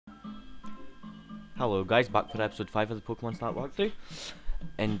Hello guys, back for episode 5 of the Pokemon Snap walkthrough.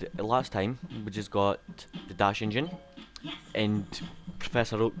 And last time we just got the Dash engine, and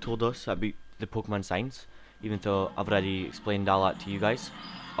Professor Oak told us about the Pokemon signs, even though I've already explained all that to you guys.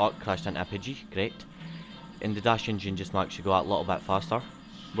 Oh, it crashed into a Pidgey, great. And the Dash engine just makes you go a little bit faster.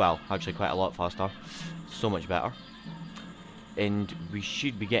 Well, actually quite a lot faster. So much better. And we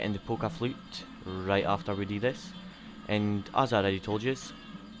should be getting the poke-flute right after we do this. And as I already told you,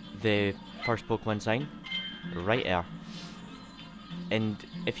 the first Pokemon sign right there. And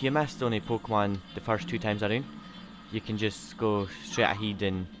if you missed on a Pokemon the first 2 times around, you can just go straight ahead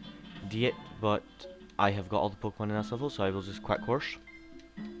and do it, but I have got all the Pokemon in this level, so I will just quick course.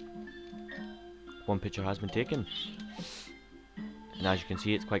 One picture has been taken, and as you can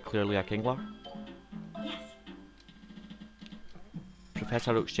see, it's quite clearly a Kingler.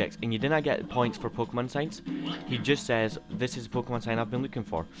 Professor Oaks checks, and you didn't get points for Pokemon signs. He just says, this is the Pokemon sign I've been looking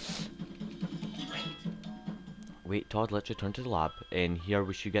for. Wait, Todd, let's return to the lab, and here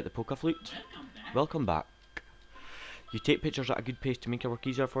we should get the poke-flute. Welcome back. You take pictures at a good pace to make your work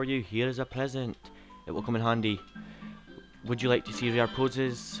easier for you. Here is a present. It will come in handy. Would you like to see rare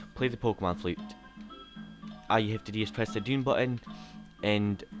poses? Play the Pokemon flute. All you have to do is press the down button,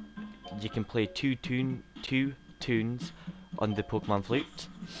 and you can play two tunes on the Pokemon flute.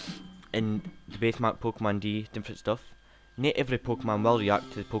 And the base mark Pokemon D, different stuff. Not every Pokemon will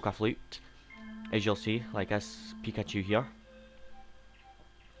react to the poke-flute, as you'll see, like this Pikachu here.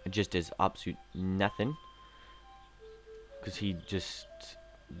 It just does absolute nothing, because he just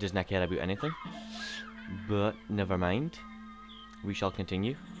does not care about anything. But never mind, we shall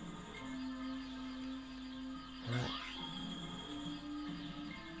continue.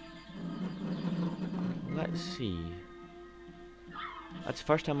 Let's see. That's the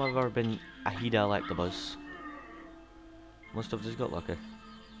first time I've ever been ahead of Electabuzz. Must have just got lucky.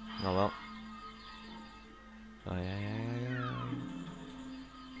 Oh well.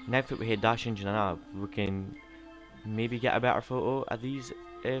 Now that we had Dash engine and up, we can maybe get a better photo of these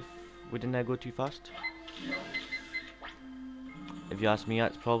if we didn't go too fast. If you ask me,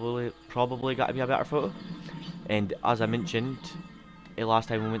 it's probably got to be a better photo. And as I mentioned last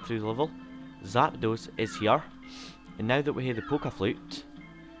time we went through the level, Zapdos is here, and now that we have the poke-flute,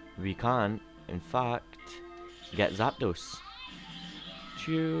 we can, in fact, get Zapdos.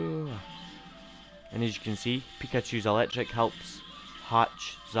 Choo. And as you can see, Pikachu's electric helps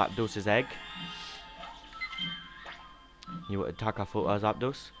hatch Zapdos' egg. You want to take a photo of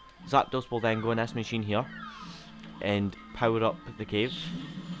Zapdos. Zapdos will then go in this machine here and power up the cave.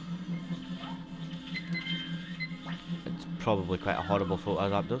 It's probably quite a horrible photo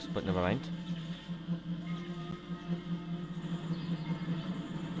of Zapdos, but never mind.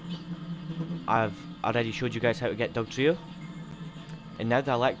 I've already showed you guys how to get Dugtrio, and now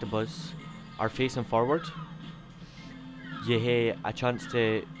the Electabuzz are facing forward. You have a chance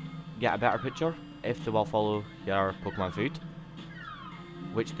to get a better picture if they will follow your Pokemon food,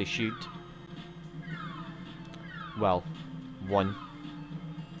 which they should. Well, one.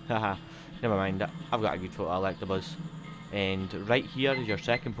 Haha, never mind, I've got a good photo of Electabuzz. And right here is your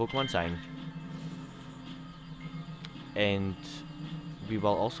second Pokemon sign. And we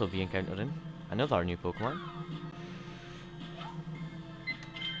will also be encountering another new Pokemon.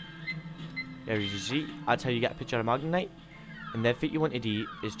 There you see, that's how you get a picture of Magnemite. And then what you want to do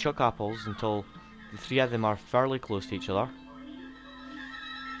is chuck apples until the 3 of them are fairly close to each other.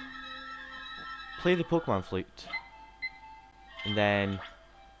 Play the Pokemon flute. And then,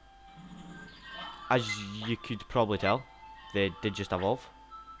 as you could probably tell, they did just evolve.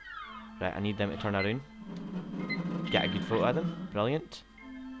 Right, I need them to turn around. Get a good photo of them. Brilliant.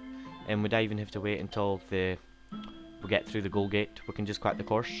 And we don't even have to wait until we get through the goal gate. We can just quit the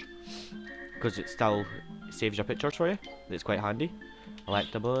course, because it still saves your pictures for you. It's quite handy.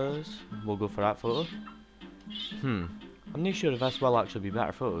 Electabuzz, we'll go for that photo. I'm not sure if this will actually be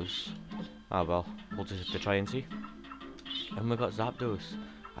better photos. Ah well, we'll just have to try and see. And we got Zapdos.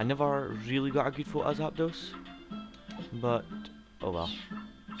 I never really got a good photo of Zapdos, but oh well.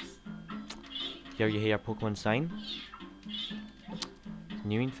 Here you hear Pokemon sign.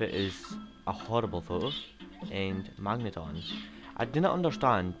 New info is a horrible photo, and Magneton. I do not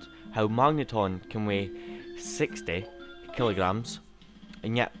understand how Magneton can weigh 60 kilograms,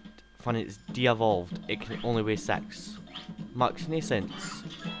 and yet when it's de-evolved it can only weigh 6. Makes no sense.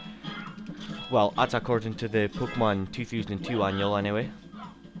 Well, that's according to the Pokemon 2002 annual anyway.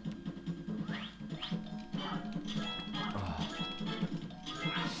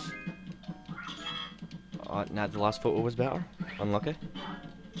 Nah, the last photo was better. Unlucky.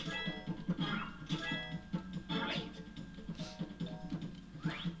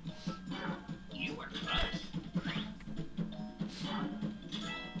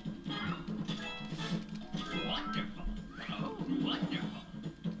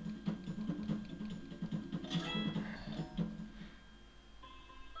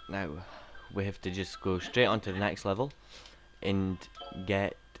 Now, we have to just go straight on to the next level and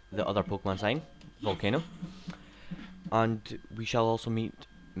get the other Pokemon sign, Volcano. And we shall also meet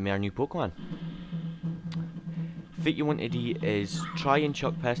more new Pokemon. What you want to do is try and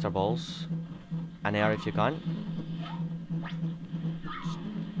chuck pester balls in air if you can.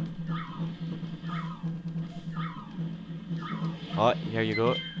 Oh, here you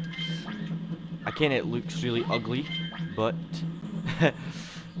go. Again, it looks really ugly, but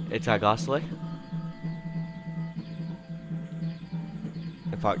it's a ghastly.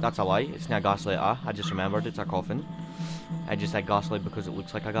 In fact, that's a lie. It's not a ghastly. I just remembered it's a coffin. I just said ghastly because it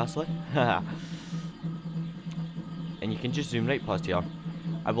looks like a ghastly. And you can just zoom right past here.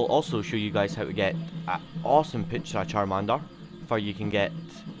 I will also show you guys how to get an awesome picture of Charmander, for you can get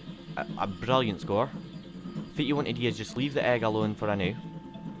a brilliant score. What you want to do is just leave the egg alone for a now.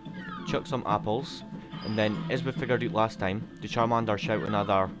 Chuck some apples, and then, as we figured out last time, the Charmander shouting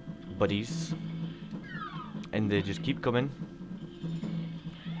other buddies, and they just keep coming.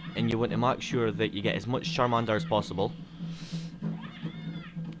 And you want to make sure that you get as much Charmander as possible.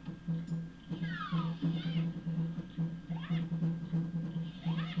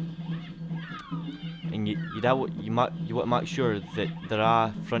 And you want to make sure that they're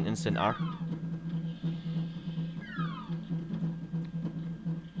all front and centre.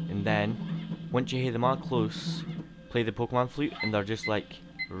 And then, once you hear them all close, play the Pokemon flute, and they're just like,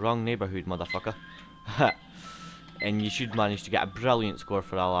 wrong neighbourhood, motherfucker. And you should manage to get a brilliant score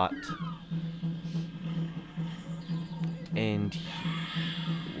for all that. And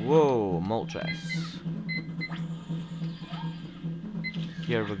whoa, Moltres.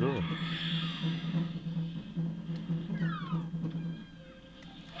 Here we go.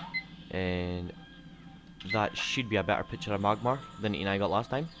 And that should be a better picture of Magmar than I got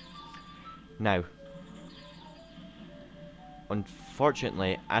last time. Now,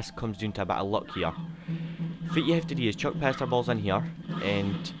 unfortunately, this comes down to a bit of luck here. What you have to do is chuck pester balls in here,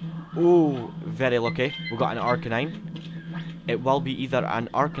 and oh, very lucky, we got an Arcanine. It will be either an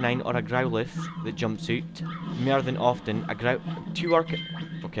Arcanine or a Growlithe that jumps out. More than often,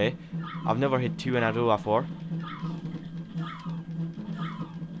 okay, I've never had two in a row before.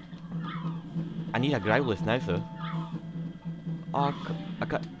 I need a Growlithe now though. Oh,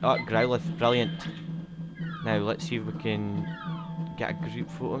 Growlithe, brilliant. Now let's see if we can get a group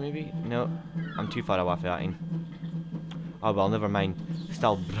photo maybe. No, I'm too far away for that one. Oh well, never mind.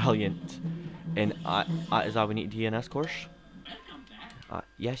 Still brilliant. And is that we need to do in this course?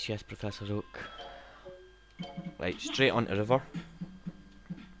 Yes, Professor Oak. Right, straight onto river.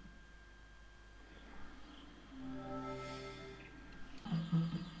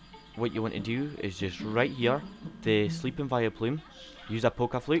 What you want to do is just right here, the sleeping Vileplume, use a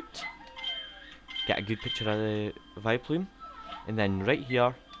poke-flute, get a good picture of the Vileplume, and then right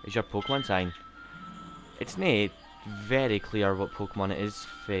here is your Pokemon sign. It's not very clear what Pokemon it is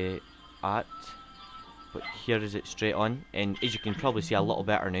for at, but here is it straight on, and as you can probably see a little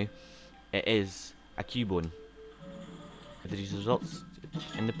better now, it is a Cubone. With the results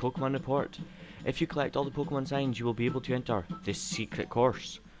in the Pokemon report. If you collect all the Pokemon signs, you will be able to enter this secret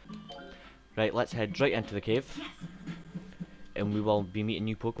course. Right, let's head right into the cave, and we will be meeting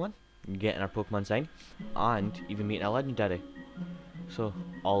new Pokemon, getting our Pokemon sign, and even meeting a legendary. So,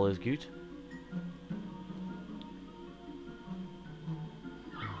 all is good.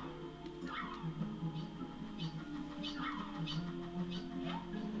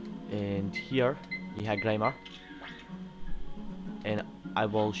 And here, you have Grimer, and I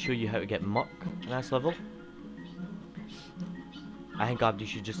will show you how to get Muck in this level. I think Abdi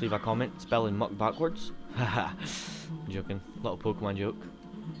should just leave a comment spelling Muck backwards. Haha, joking, little Pokemon joke.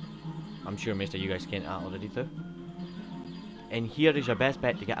 I'm sure most of you guys can't that already though. And here is your best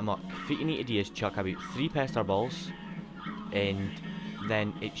bet to get a Muck. What you need to do is chuck about 3 pester balls, and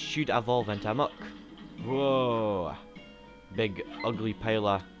then it should evolve into a Muck. Whoa! Big ugly pile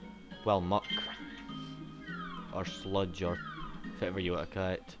of, well, muck. Or sludge, or whatever you want to call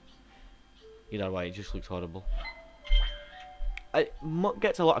it. Either way, it just looks horrible. Muck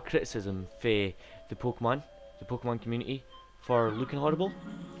gets a lot of criticism for the Pokemon community, for looking horrible.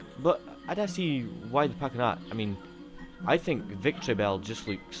 But I don't see why they're packing that. I mean, I think Victory Bell just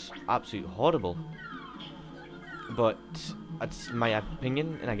looks absolutely horrible. But that's my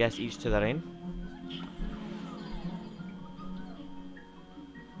opinion, and I guess each to their own.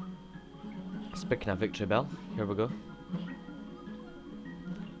 Speaking of Victory Bell, here we go.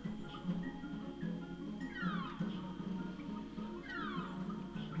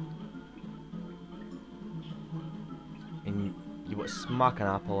 And you would smack an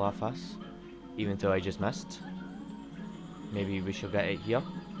apple off us, even though I just missed. Maybe we should get it here.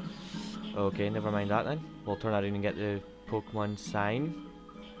 Okay, never mind that then. We'll turn around and get the Pokemon sign,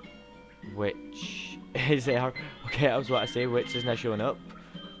 which is there. Okay, I was about to say which is not showing up,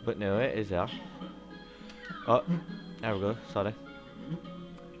 but no, it is there. Oh, there we go. Sorry.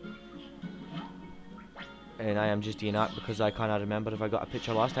 And I am just doing that because I cannot remember if I got a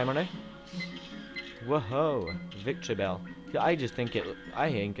picture last time or not. Whoa, Victory Bell. Yeah, I think it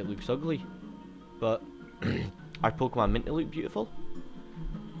looks ugly, but our Pokemon meant to look beautiful.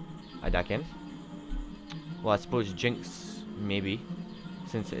 I reckon. Well, I suppose Jinx, maybe,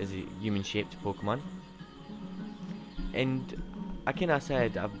 since it is a human-shaped Pokemon. And I kinda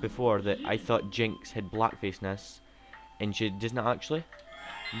said before that I thought Jinx had blackfaceness, and she doesn't actually.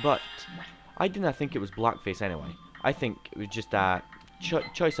 But I didn't think it was blackface anyway. I think it was just a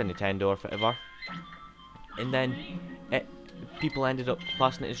choice of Nintendo or whatever. And then people ended up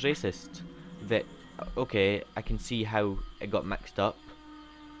classing it as racist. That, okay, I can see how it got mixed up,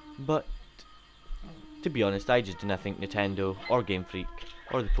 but to be honest, I just didn't think Nintendo or Game Freak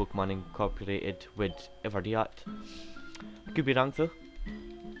or the Pokemon Incorporated would ever do that. I could be wrong though.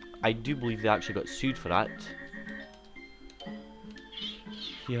 I do believe they actually got sued for that.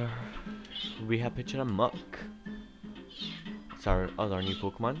 Here we have a picture of Muck. It's our other new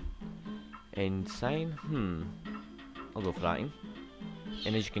Pokemon. And sign, I'll go for that.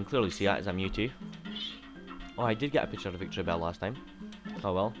 And as you can clearly see, that is a Mewtwo. Oh, I did get a picture of Victory Bell last time.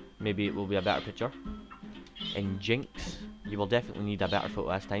 Oh well, maybe it will be a better picture. And Jinx, you will definitely need a better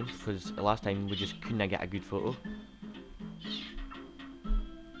photo this time, because last time we just couldn't get a good photo.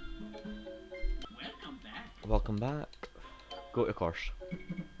 Welcome back. Go to course.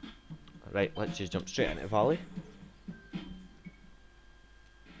 Right, let's just jump straight into Valley.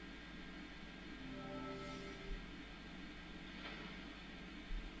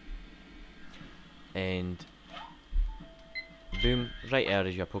 And boom, right there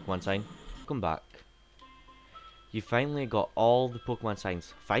is your Pokemon sign. Come back. You finally got all the Pokemon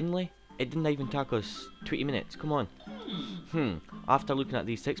signs. Finally? It didn't even take us 20 minutes. Come on. After looking at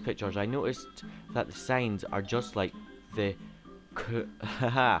these 6 pictures, I noticed that the signs are just like the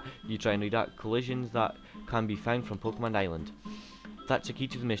you try and read that, collisions that can be found from Pokemon Island. That's the key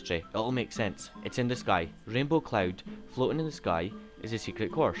to the mystery. It all makes sense. It's in the sky. Rainbow cloud floating in the sky is a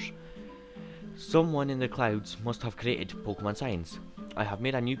secret course. Someone in the clouds must have created Pokemon signs. I have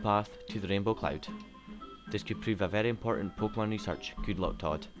made a new path to the Rainbow Cloud. This could prove a very important Pokemon research. Good luck,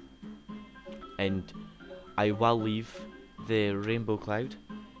 Todd. And I will leave the Rainbow Cloud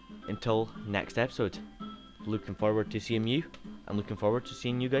until next episode. Looking forward to seeing you, and looking forward to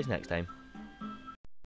seeing you guys next time.